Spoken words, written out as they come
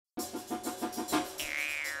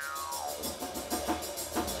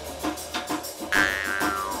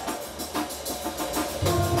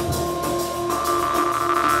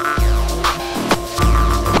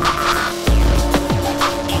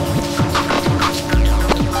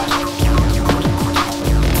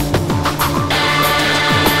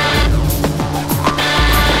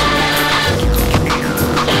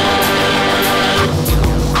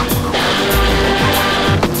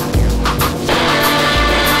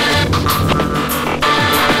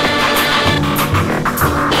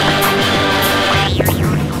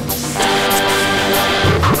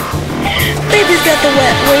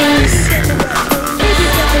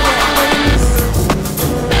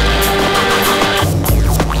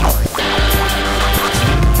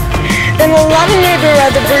And a lot of neighbor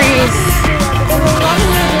at the breeze.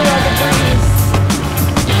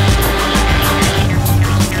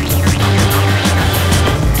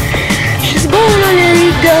 She's blowing on your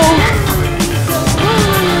ego.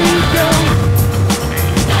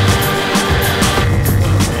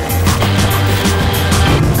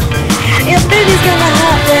 Your baby's got a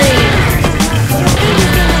hot brain.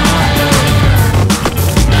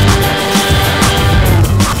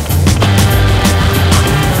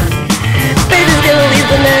 Baby's gonna leave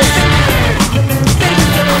the nest.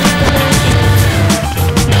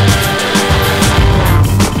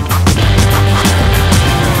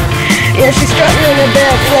 Yeah, she's strutting in her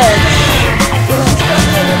bare flesh.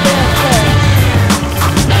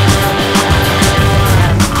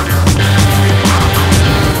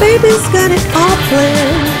 Baby's got it all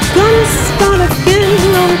planned. Gonna start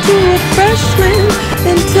again onto a fresh land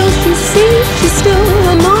until she sees she's still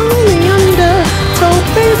among the undertow.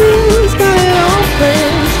 Baby's got it all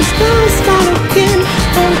planned. She's gonna start again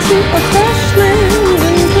onto a fresh land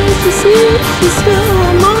until she sees she's still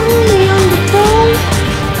among the undertow.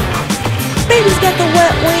 Baby's got the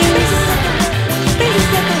wet wings. Baby's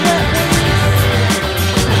got the wet wings.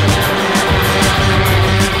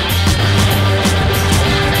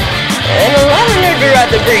 And a lot of nigger at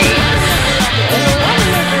the breeze.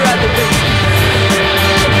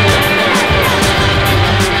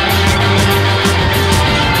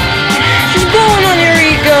 She's blowing on your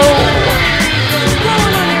ego.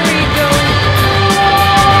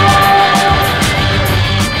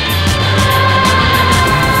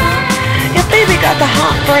 Your baby got the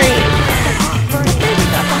hot brain.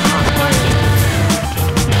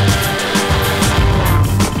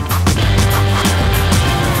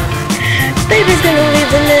 Baby's gonna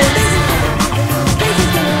leave the nest.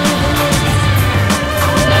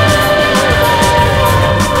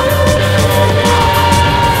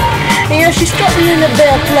 And yeah, she's strutting in her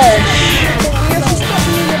bare flesh.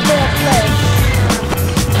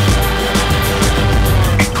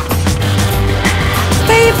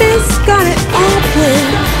 Baby's got it all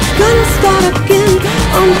planned. Gonna start again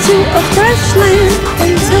onto a fresh land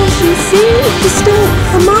until she sees she's still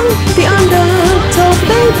among the undertow.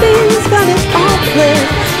 Baby's got it all planned.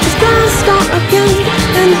 She's gonna start again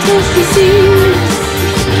until she sees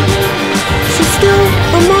she's still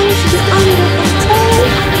among the undertow.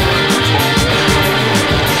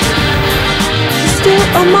 She's still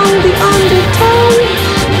among the undertow.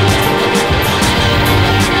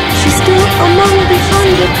 She's still among the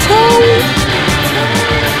undertow.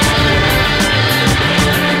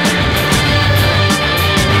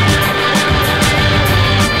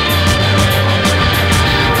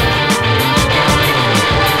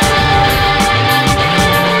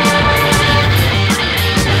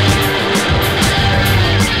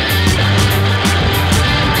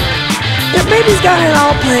 Your baby's got it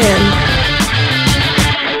all planned.